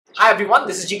Hi everyone,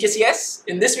 this is GKCS.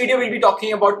 In this video, we'll be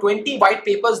talking about 20 white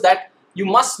papers that you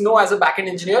must know as a backend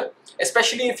engineer,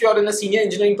 especially if you're in a senior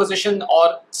engineering position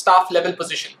or staff level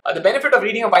position. The benefit of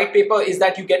reading a white paper is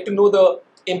that you get to know the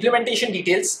implementation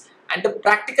details and the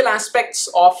practical aspects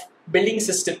of building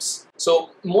systems.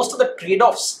 So most of the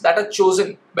trade-offs that are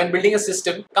chosen when building a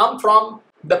system come from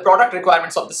the product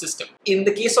requirements of the system. In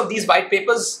the case of these white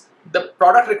papers, the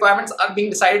product requirements are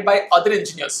being decided by other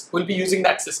engineers who will be using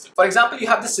that system. For example, you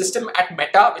have this system at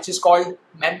Meta, which is called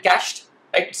Memcached.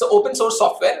 Right? It's an open source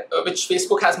software which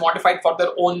Facebook has modified for their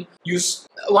own use.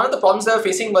 One of the problems they were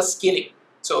facing was scaling.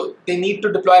 So they need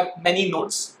to deploy many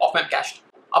nodes of Memcached.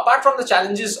 Apart from the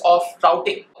challenges of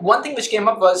routing, one thing which came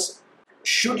up was,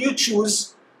 should you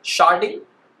choose sharding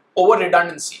over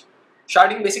redundancy?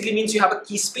 Sharding basically means you have a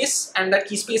key space and that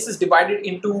key space is divided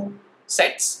into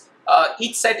sets.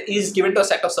 Each set is given to a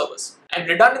set of servers. And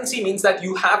redundancy means that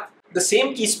you have the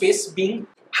same key space being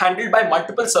handled by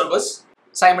multiple servers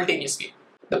simultaneously.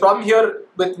 The problem here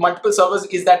with multiple servers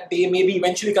is that they may be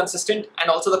eventually consistent and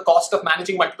also the cost of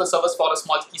managing multiple servers for a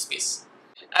small key space.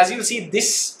 As you'll see,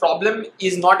 this problem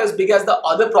is not as big as the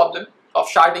other problem of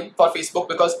sharding for Facebook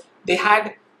because they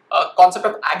had a concept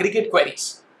of aggregate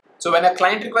queries. So when a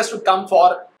client request would come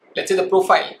for, let's say, the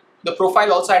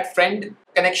profile also had friend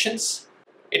connections.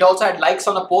 It also had likes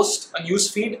on a post, a news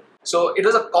feed. So it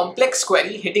was a complex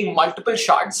query hitting multiple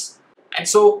shards. And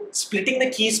so splitting the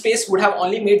key space would have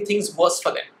only made things worse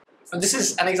for them. So this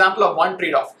is an example of one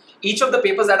trade-off. Each of the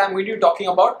papers that I'm going to be talking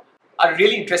about are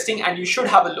really interesting and you should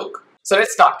have a look. So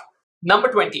let's start.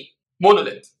 Number 20,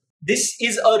 Monolith. This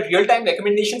is a real-time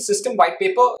recommendation system white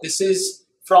paper. This is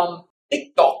from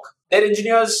TikTok. Their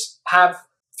engineers have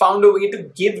found a way to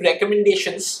give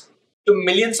recommendations to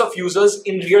millions of users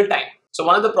in real time. So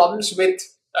one of the problems with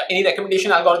any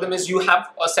recommendation algorithm is you have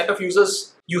a set of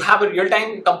users, you have a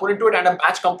real-time component to it and a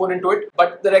batch component to it,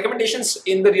 but the recommendations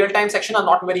in the real-time section are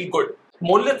not very good.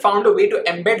 Monolith found a way to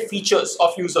embed features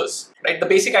of users, right? The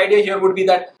basic idea here would be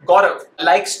that Gaurav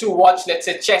likes to watch, let's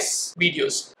say, chess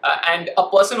videos, and a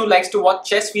person who likes to watch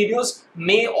chess videos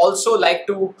may also like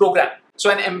to program. So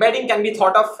an embedding can be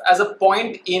thought of as a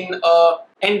point in a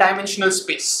n-dimensional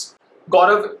space.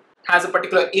 Gaurav has a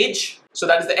particular age, so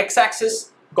that is the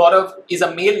x-axis. Gaurav is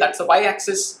a male, that's the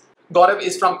y-axis. Gaurav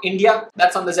is from India,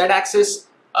 that's on the z-axis.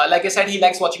 Like I said, he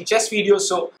likes watching chess videos,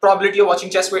 so probability of watching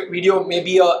chess video may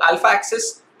be a alpha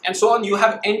axis, and so on. You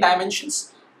have n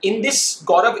dimensions. In this,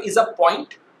 Gaurav is a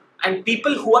point, and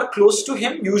people who are close to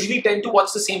him usually tend to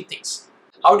watch the same things.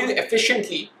 How do you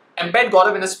efficiently embed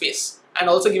Gaurav in a space and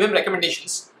also give him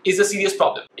recommendations is a serious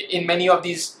problem in many of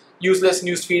these useless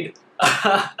newsfeed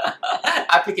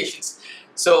applications.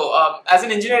 So as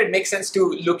an engineer, it makes sense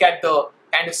to look at the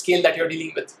kind of scale that you're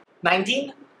dealing with.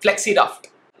 19, FlexiRaft.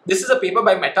 This is a paper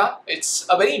by Meta. It's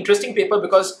a very interesting paper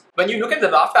because when you look at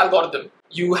the Raft algorithm,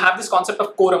 you have this concept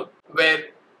of quorum where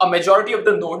a majority of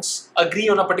the nodes agree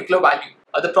on a particular value.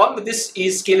 The problem with this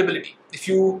is scalability. If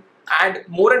you add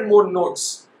more and more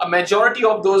nodes, a majority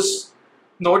of those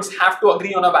nodes have to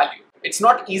agree on a value. It's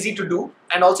not easy to do,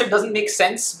 and also it doesn't make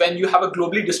sense when you have a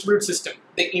globally distributed system.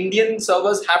 The Indian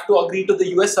servers have to agree to the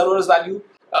US servers value.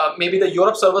 Maybe the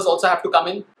Europe servers also have to come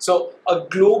in. So a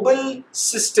global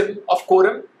system of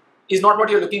quorum is not what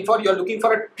you're looking for. You're looking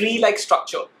for a tree-like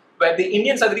structure where the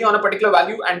Indians agree on a particular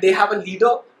value and they have a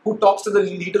leader who talks to the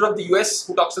leader of the US,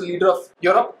 who talks to the leader of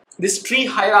Europe. This tree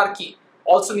hierarchy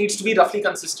also needs to be roughly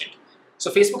consistent. So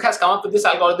Facebook has come up with this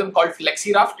algorithm called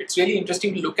FlexiRaft. It's really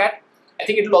interesting to look at. I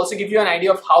think it will also give you an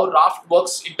idea of how Raft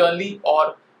works internally,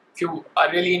 or if you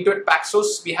are really into it,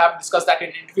 Paxos, we have discussed that in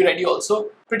Interview Ready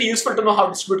also. Pretty useful to know how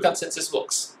distributed consensus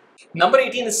works. Number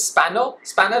 18 is Spanner.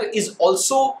 Spanner is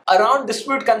also around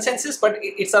distributed consensus, but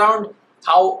it's around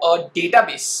how a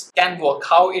database can work,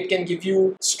 how it can give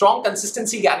you strong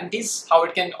consistency guarantees, how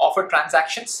it can offer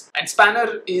transactions. And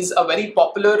Spanner is a very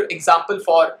popular example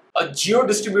for a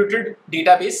geo-distributed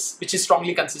database which is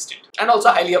strongly consistent and also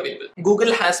highly available.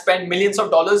 Google has spent millions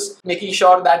of dollars making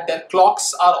sure that their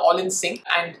clocks are all in sync,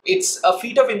 and it's a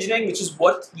feat of engineering which is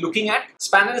worth looking at.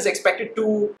 Spanner is expected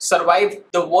to survive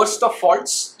the worst of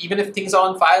faults. Even if things are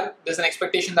on fire, there's an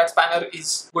expectation that Spanner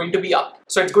is going to be up.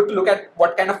 So it's good to look at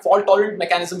what kind of fault-tolerant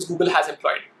mechanisms Google has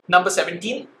employed. Number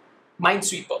 17,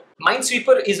 Minesweeper.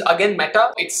 Minesweeper is again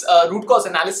Meta. It's a root cause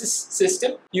analysis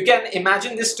system. You can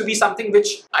imagine this to be something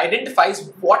which identifies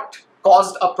what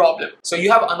caused a problem. So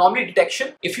you have anomaly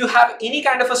detection. If you have any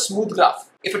kind of a smooth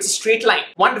graph, if it's a straight line,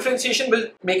 one differentiation will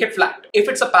make it flat. If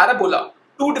it's a parabola,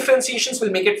 two differentiations will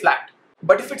make it flat.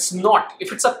 But if it's not,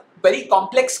 if it's a very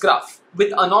complex graph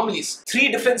with anomalies,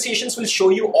 three differentiations will show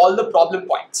you all the problem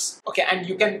points. Okay, and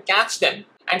you can catch them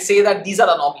and say that these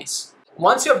are anomalies.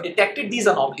 Once you have detected these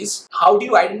anomalies, how do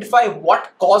you identify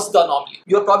what caused the anomaly?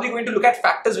 You are probably going to look at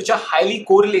factors which are highly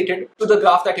correlated to the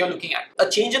graph that you're looking at. A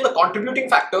change in the contributing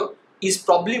factor is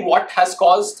probably what has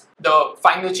caused the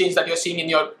final change that you're seeing in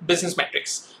your business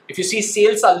metrics. If you see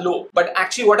sales are low, but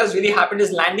actually what has really happened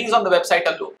is landings on the website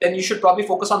are low, then you should probably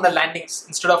focus on the landings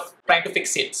instead of trying to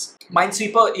fix sales.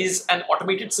 Minesweeper is an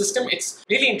automated system. It's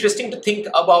really interesting to think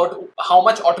about how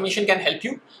much automation can help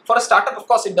you. For a startup, of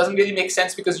course, it doesn't really make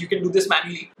sense because you can do this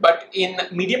manually. But in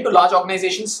medium to large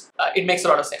organizations, it makes a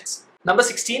lot of sense. Number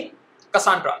 16,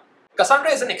 Cassandra.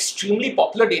 Cassandra is an extremely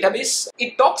popular database.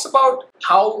 It talks about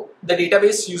how the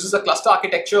database uses a cluster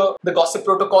architecture, the gossip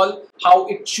protocol, how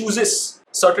it chooses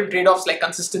certain trade-offs like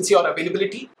consistency or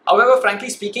availability. However, frankly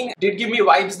speaking, it did give me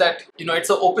vibes that, it's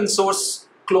an open source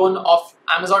clone of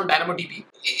Amazon DynamoDB.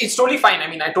 It's totally fine. I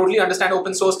mean, I totally understand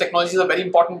open source technologies are very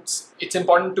important. It's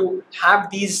important to have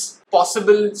these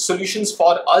possible solutions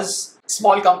for us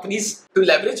small companies to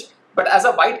leverage. But as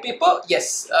a white paper,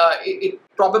 yes, it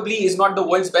probably is not the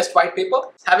world's best white paper.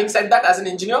 Having said that, as an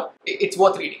engineer, it's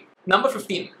worth reading. Number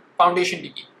 15,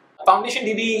 FoundationDB.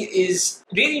 FoundationDB is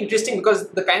really interesting because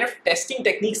the kind of testing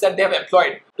techniques that they have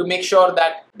employed to make sure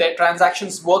that their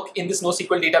transactions work in this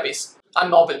NoSQL database are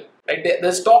novel. Right?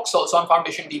 There's talks also on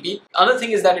FoundationDB. Another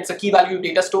thing is that it's a key value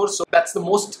data store, so that's the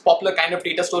most popular kind of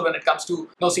data store when it comes to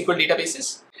NoSQL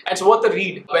databases. And it's worth a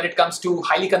read when it comes to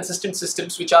highly consistent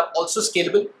systems which are also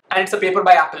scalable. And it's a paper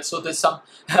by Apple, so there's some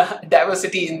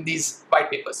diversity in these white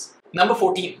papers. Number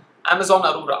 14, Amazon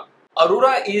Aurora.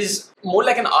 Aurora is more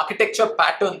like an architecture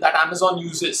pattern that Amazon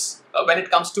uses when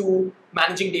it comes to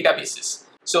managing databases.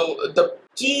 So the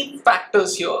key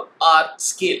factors here are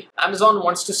scale. Amazon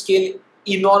wants to scale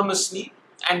enormously,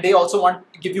 and they also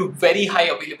want to give you very high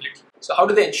availability. So how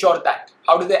do they ensure that?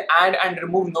 How do they add and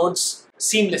remove nodes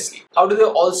seamlessly? How do they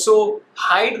also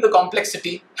hide the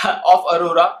complexity of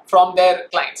Aurora from their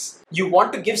clients? You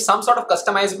want to give some sort of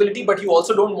customizability, but you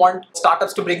also don't want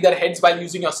startups to break their heads while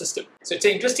using your system. So it's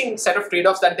an interesting set of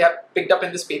trade-offs that they have picked up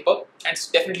in this paper, and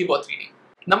it's definitely worth reading.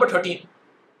 Number 13,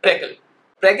 Pregel.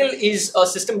 Pregel is a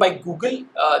system by Google.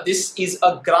 This is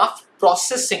a graph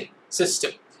processing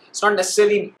system. It's not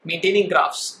necessarily maintaining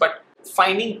graphs, but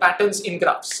finding patterns in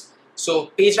graphs. So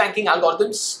page ranking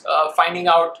algorithms, finding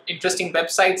out interesting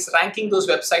websites, ranking those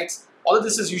websites. All of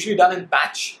this is usually done in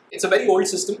batch. It's a very old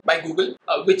system by Google,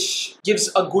 which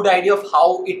gives a good idea of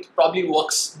how it probably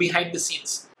works behind the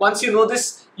scenes. Once you know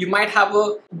this, you might have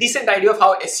a decent idea of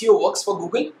how SEO works for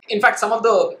Google. In fact, some of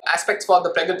the aspects for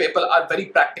the Pregel paper are very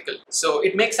practical. So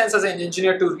it makes sense as an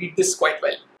engineer to read this quite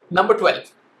well. Number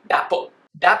 12, Dapper.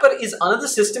 Dapper is another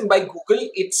system by Google.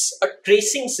 It's a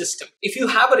tracing system. If you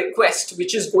have a request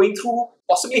which is going through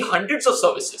possibly hundreds of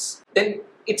services, then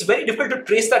it's very difficult to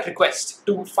trace that request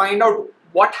to find out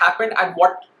what happened at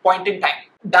what point in time.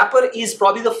 Dapper is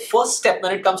probably the first step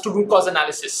when it comes to root cause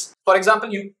analysis. For example,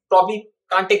 you probably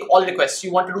can't take all requests.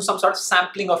 You want to do some sort of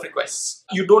sampling of requests.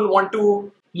 You don't want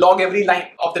to log every line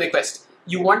of the request.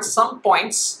 You want some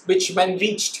points which, when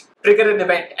reached, trigger an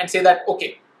event and say that,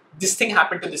 okay, this thing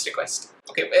happened to this request.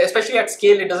 Okay, especially at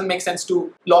scale, it doesn't make sense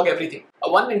to log everything.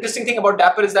 One interesting thing about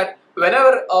Dapper is that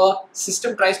whenever a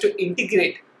system tries to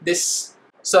integrate this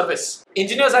service,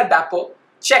 engineers at Dapper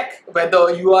check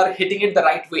whether you are hitting it the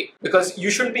right way, because you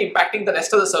shouldn't be impacting the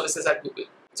rest of the services at Google.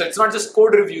 So it's not just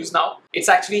code reviews now, it's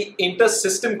actually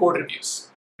inter-system code reviews.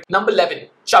 Number 11,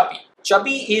 Chubby.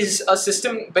 Chubby is a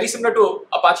system very similar to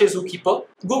Apache Zookeeper.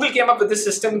 Google came up with this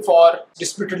system for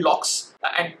distributed locks,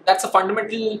 and that's a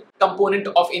fundamental component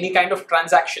of any kind of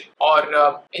transaction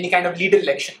or any kind of lead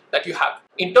election that you have.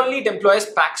 Internally, it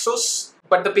employs Paxos,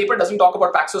 but the paper doesn't talk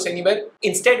about Paxos anywhere.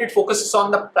 Instead, it focuses on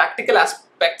the practical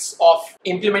aspects of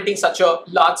implementing such a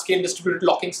large-scale distributed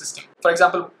locking system. For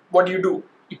example, what do?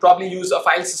 You probably use a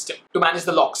file system to manage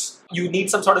the locks. You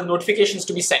need some sort of notifications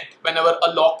to be sent whenever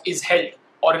a lock is held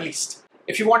or released.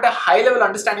 If you want a high-level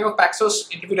understanding of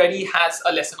Paxos, Interview Ready has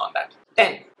a lesson on that.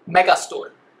 10.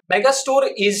 Megastore. Megastore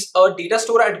is a data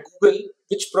store at Google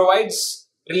which provides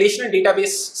relational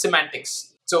database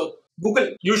semantics. So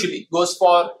Google usually goes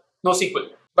for NoSQL,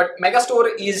 but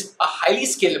Megastore is a highly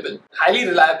scalable, highly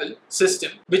reliable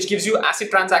system which gives you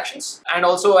ACID transactions and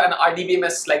also an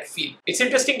RDBMS-like feel. It's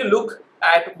interesting to look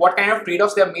at what kind of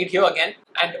trade-offs they have made here again,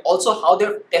 and also how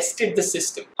they've tested the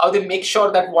system, how they make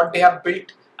sure that what they have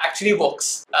built actually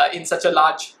works in such a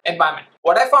large environment.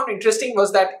 What I found interesting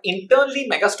was that internally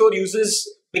Megastore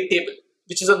uses Bigtable,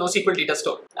 which is a NoSQL data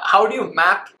store. How do you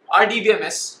map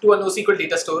RDBMS to a NoSQL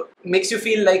data store? It makes you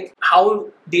feel like how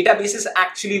databases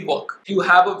actually work. You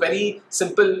have a very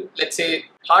simple, let's say,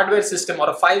 hardware system or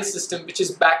a file system which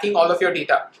is backing all of your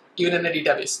data. even in a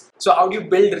database. So how do you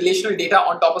build relational data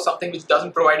on top of something which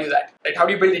doesn't provide you that? Right? How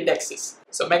do you build indexes?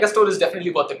 So Megastore is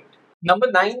definitely worth it.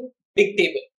 Number 9,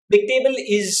 Bigtable. Bigtable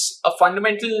is a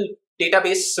fundamental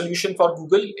database solution for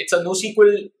Google. It's a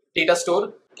NoSQL data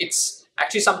store. It's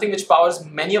actually something which powers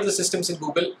many of the systems in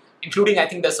Google, including, I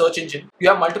think, the search engine. You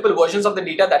have multiple versions of the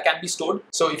data that can be stored.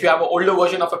 So if you have an older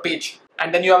version of a page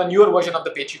and then you have a newer version of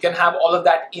the page, you can have all of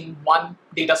that in one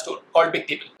data store called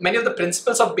Bigtable. Many of the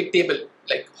principles of Bigtable,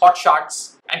 like hot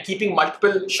shards and keeping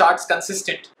multiple shards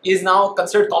consistent, is now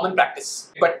considered common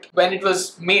practice. But when it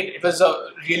was made, it was a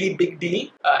really big deal.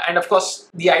 And of course,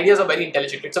 the ideas are very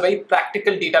intelligent. It's a very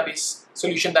practical database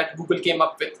solution that Google came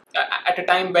up with at a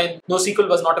time when NoSQL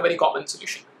was not a very common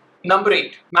solution. Number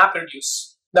 8,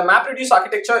 MapReduce. The MapReduce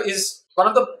architecture is one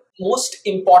of the most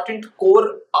important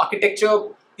core architecture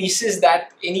pieces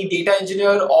that any data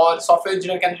engineer or software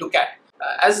engineer can look at.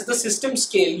 As the system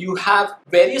scale, you have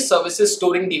various services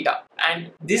storing data,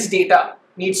 and this data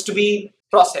needs to be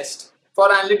processed for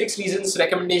analytics reasons,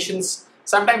 recommendations,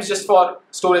 sometimes just for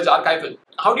storage archival.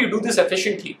 How do you do this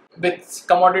efficiently with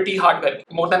commodity hardware?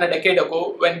 More than a decade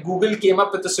ago, when Google came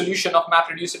up with the solution of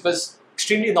MapReduce, it was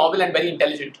extremely novel and very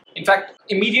intelligent. In fact,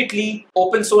 immediately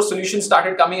open source solutions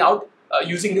started coming out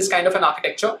using this kind of an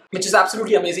architecture, which is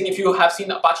absolutely amazing. If you have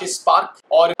seen Apache Spark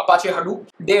or Apache Hadoop,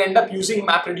 they end up using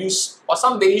MapReduce or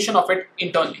some variation of it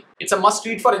internally. It's a must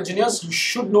read for engineers. You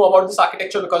should know about this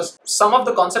architecture because some of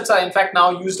the concepts are in fact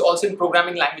now used also in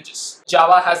programming languages.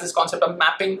 Java has this concept of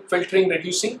mapping, filtering,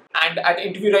 reducing, and at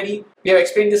Interview Ready, we have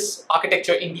explained this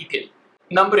architecture in detail.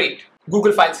 Number 8,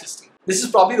 Google File System. This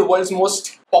is probably the world's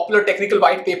most popular technical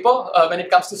white paper when it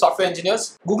comes to software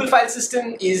engineers. Google File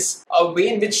System is a way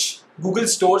in which Google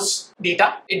stores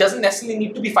data. It doesn't necessarily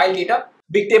need to be file data.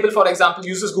 Bigtable, for example,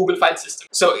 uses Google File System.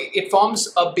 So it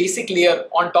forms a basic layer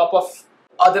on top of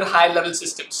other higher level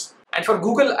systems. And for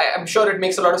Google, I'm sure it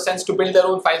makes a lot of sense to build their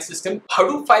own file system.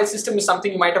 Hadoop file system is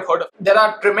something you might have heard of. There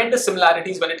are tremendous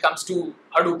similarities when it comes to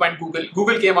Hadoop and Google.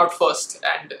 Google came out first,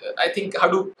 and I think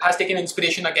Hadoop has taken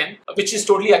inspiration again, which is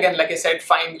totally, again, like I said,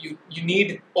 fine. You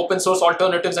need open source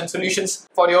alternatives and solutions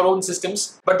for your own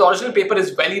systems. But the original paper is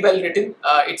very well written.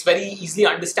 It's very easily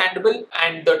understandable,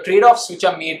 and the trade-offs which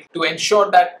are made to ensure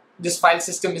that this file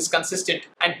system is consistent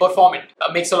and performant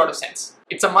makes a lot of sense.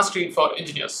 It's a must read for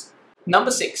engineers.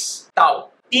 Number 6, Tau.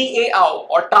 T-A-O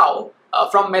or Tau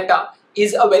from Meta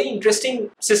is a very interesting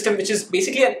system which is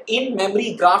basically an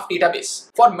in-memory graph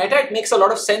database. For Meta, it makes a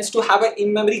lot of sense to have an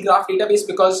in-memory graph database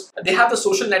because they have the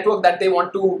social network that they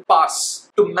want to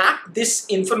parse. To map this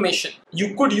information,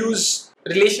 you could use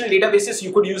relational databases,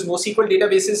 you could use NoSQL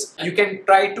databases, you can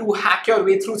try to hack your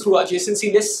way through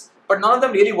adjacency lists, but none of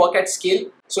them really work at scale.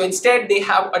 So instead, they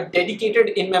have a dedicated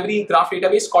in-memory graph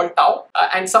database called Tau.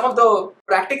 And some of the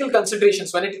practical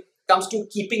considerations when it comes to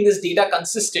keeping this data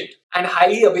consistent and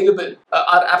highly available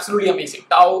are absolutely amazing.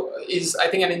 Tau is, I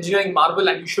think, an engineering marvel,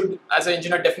 and you should, as an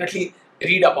engineer, definitely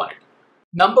read up on it.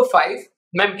 Number 5,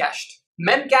 Memcached.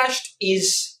 Memcached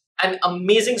is an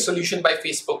amazing solution by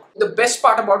Facebook. The best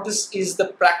part about this is the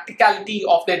practicality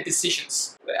of their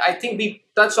decisions. I think we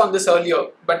touched on this earlier,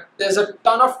 but there's a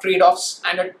ton of trade-offs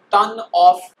and a ton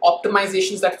of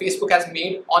optimizations that Facebook has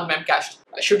made on Memcached.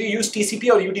 Should you use TCP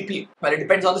or UDP? Well, it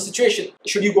depends on the situation.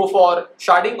 Should you go for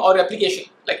sharding or replication?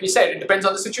 Like we said, it depends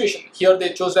on the situation. Here they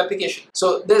chose replication.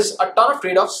 So there's a ton of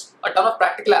trade-offs, a ton of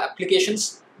practical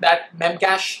applications that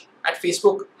Memcache at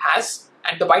Facebook has,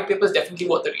 and the white paper is definitely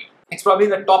worth a read. It's probably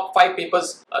the top 5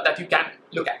 papers that you can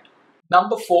look at.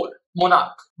 Number 4,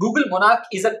 Monarch. Google Monarch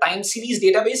is a time series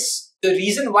database. The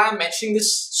reason why I'm mentioning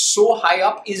this so high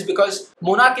up is because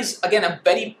Monarch is, again, a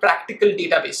very practical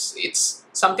database. It's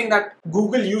something that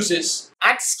Google uses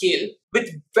at scale with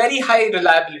very high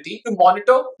reliability to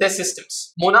monitor their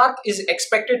systems. Monarch is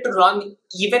expected to run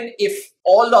even if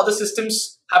all the other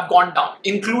systems have gone down,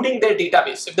 including their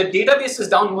database. If the database is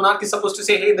down, Monarch is supposed to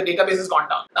say, hey, the database has gone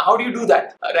down. Now, how do you do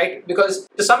that, right? Because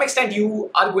to some extent,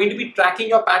 you are going to be tracking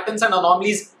your patterns and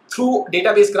anomalies through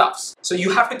database graphs. So you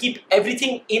have to keep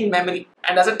everything in memory.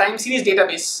 And as a time series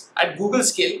database at Google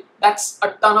scale, that's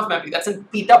a ton of memory. That's in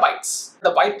petabytes.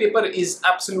 The white paper is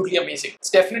absolutely amazing. It's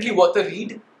definitely worth a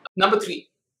read. Number 3,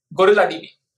 GorillaDB.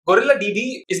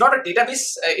 GorillaDB is not a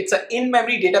database. It's an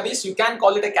in-memory database. You can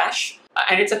call it a cache.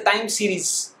 And it's a time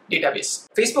series database.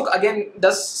 Facebook, again,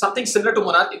 does something similar to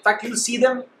Monarch. In fact, you'll see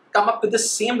them come up with the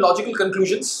same logical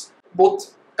conclusions.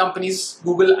 Both companies,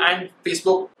 Google and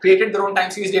Facebook, created their own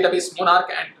time series database, Monarch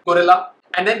and Gorilla.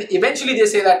 And then eventually they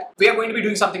say that we are going to be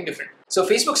doing something different. So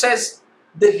Facebook says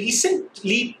the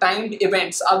recently timed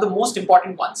events are the most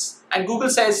important ones. And Google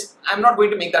says, I'm not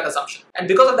going to make that assumption. And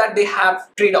because of that, they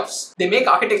have trade-offs. They make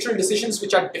architectural decisions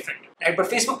which are different. Right? But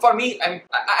Facebook, for me,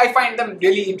 I find them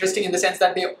really interesting in the sense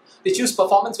that they choose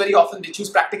performance very often, they choose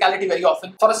practicality very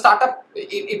often. For a startup,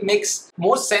 it makes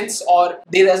more sense, or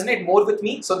they resonate more with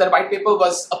me. So their white paper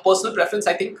was a personal preference,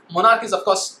 I think. Monarch is, of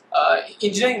course,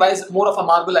 engineering-wise, more of a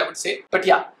marvel, I would say. But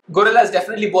yeah, Gorilla is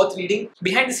definitely worth reading.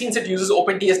 Behind the scenes, it uses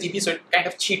OpenTSDB, so it kind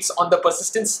of cheats on the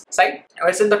persistence side.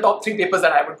 It's in the top 3 papers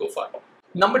that I would go for.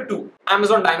 Number 2,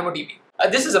 Amazon DynamoDB.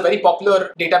 This is a very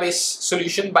popular database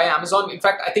solution by Amazon. In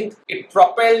fact, I think it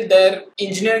propelled their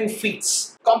engineering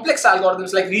feats. Complex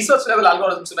algorithms, like research level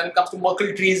algorithms when it comes to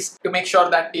Merkle trees to make sure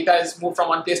that data is moved from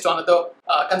one place to another,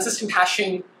 consistent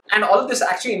hashing, and all of this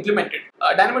actually implemented.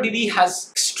 DynamoDB has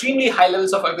extremely high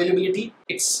levels of availability.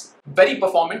 It's very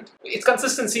performant. Its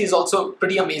consistency is also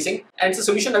pretty amazing, and it's a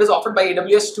solution that is offered by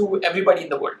AWS to everybody in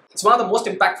the world. It's one of the most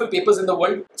impactful papers in the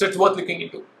world, so it's worth looking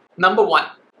into. Number 1,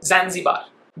 Zanzibar.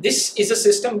 This is a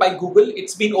system by Google.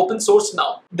 It's been open sourced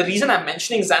now. The reason I'm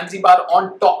mentioning Zanzibar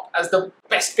on top as the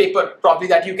best paper probably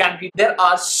that you can read, there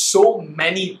are so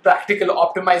many practical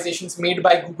optimizations made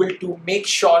by Google to make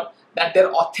sure that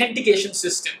their authentication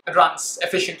system runs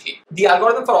efficiently. The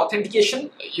algorithm for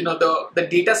authentication, the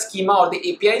data schema or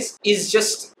the APIs is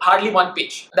just hardly 1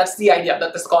 page. That's the idea,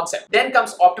 that's the concept. Then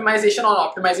comes optimization on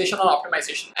optimization on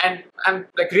optimization. And I'm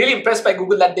like really impressed by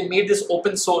Google that they made this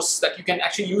open source, that you can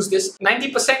actually use this.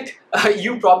 90%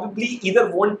 you probably either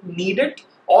won't need it,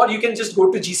 or you can just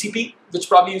go to GCP, which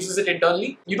probably uses it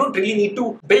internally. You don't really need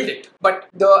to build it. But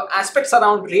the aspects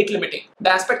around rate limiting,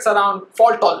 the aspects around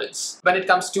fault tolerance when it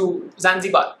comes to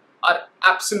Zanzibar are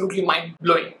absolutely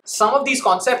mind-blowing. Some of these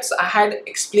concepts I had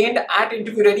explained at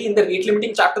Interview Ready in the rate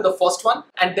limiting chapter, the first one,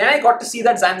 and then I got to see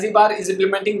that Zanzibar is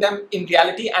implementing them in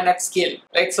reality and at scale,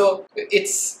 right? So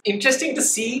it's interesting to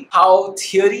see how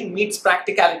theory meets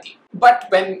practicality. But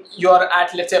when you're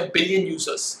at, let's say, 1 billion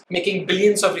users, making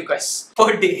billions of requests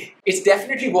per day, it's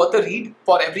definitely worth a read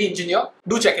for every engineer.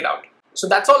 Do check it out. So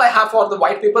that's all I have for the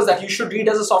white papers that you should read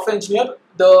as a software engineer.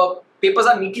 The papers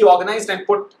are neatly organized and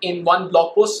put in one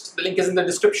blog post. The link is in the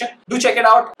description. Do check it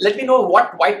out. Let me know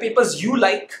what white papers you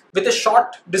like, with a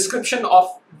short description of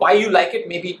why you like it.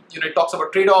 Maybe it talks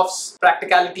about trade-offs,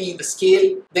 practicality, the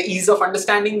scale, the ease of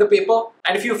understanding the paper.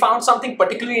 And if you found something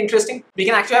particularly interesting, we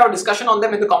can actually have a discussion on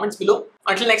them in the comments below.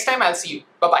 Until next time, I'll see you.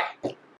 Bye-bye.